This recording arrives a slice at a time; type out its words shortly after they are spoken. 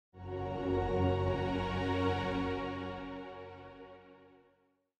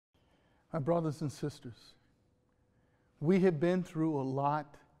My brothers and sisters, we have been through a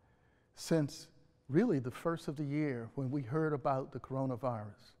lot since really the first of the year when we heard about the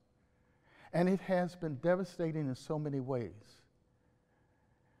coronavirus. And it has been devastating in so many ways.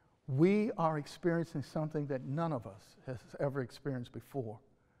 We are experiencing something that none of us has ever experienced before.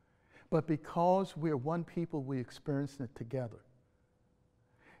 But because we're one people, we're experiencing it together.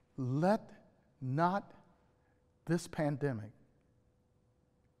 Let not this pandemic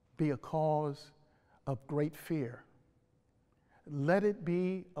be a cause of great fear. Let it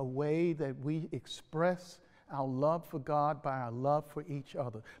be a way that we express our love for God by our love for each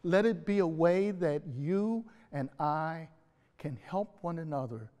other. Let it be a way that you and I can help one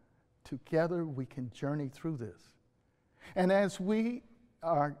another. Together we can journey through this. And as we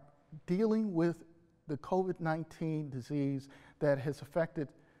are dealing with the COVID-19 disease that has affected,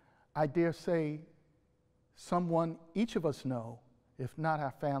 I dare say, someone each of us know, if not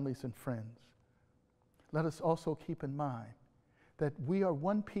our families and friends, let us also keep in mind that we are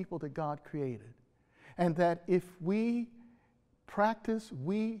one people that God created, and that if we practice,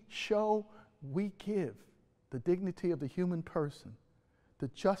 we show, we give the dignity of the human person, the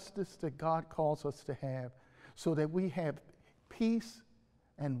justice that God calls us to have, so that we have peace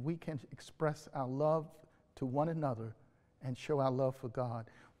and we can express our love to one another and show our love for God.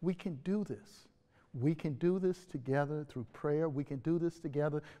 We can do this. We can do this together through prayer. We can do this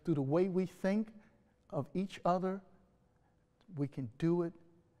together through the way we think of each other. We can do it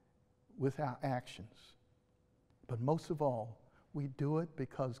with our actions. But most of all, we do it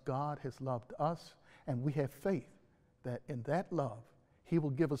because God has loved us, and we have faith that in that love, He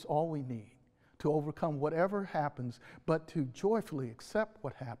will give us all we need to overcome whatever happens, but to joyfully accept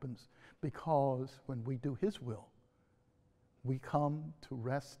what happens, because when we do His will, we come to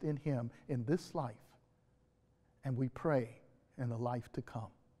rest in Him in this life, and we pray in the life to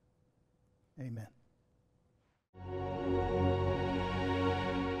come. Amen.